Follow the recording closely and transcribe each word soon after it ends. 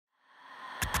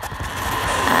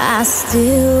I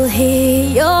still hear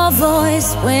your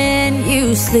voice when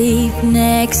you sleep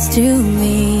next to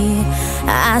me.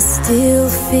 I still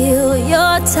feel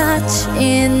your touch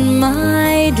in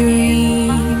my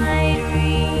dream.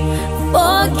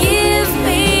 Forgive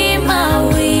me my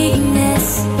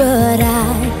weakness, but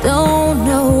I don't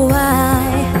know why.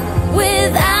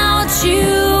 Without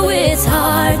you, it's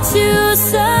hard to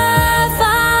survive.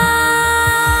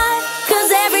 'Cause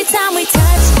every time we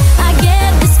touch, I get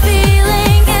this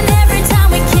feeling, and every time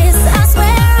we kiss, I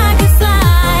swear I could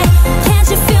fly. Can't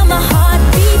you feel my heart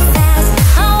beat fast?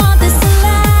 I want this to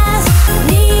last.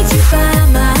 Need you by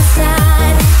my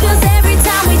side. 'Cause every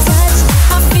time we touch,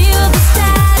 I feel the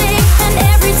static, and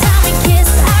every time we kiss,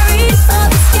 I reach for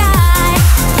the sky.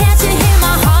 Can't you hear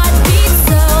my heart beat?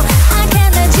 So I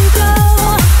can't let you go.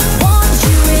 Want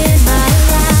you in my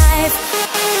life.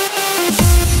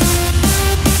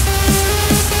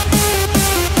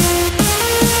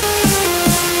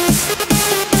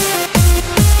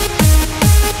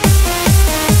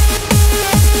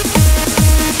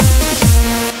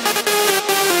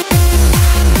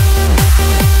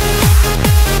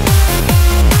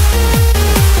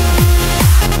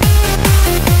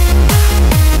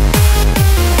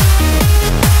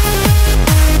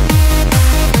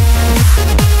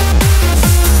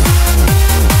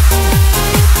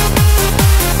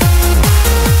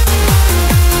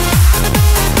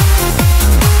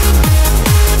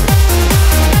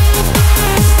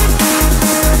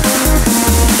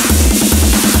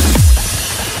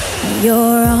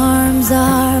 Your arms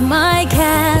are my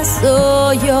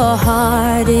castle, your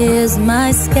heart is my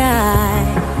sky.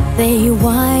 They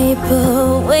wipe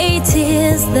away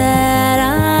tears that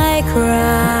I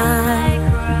cry.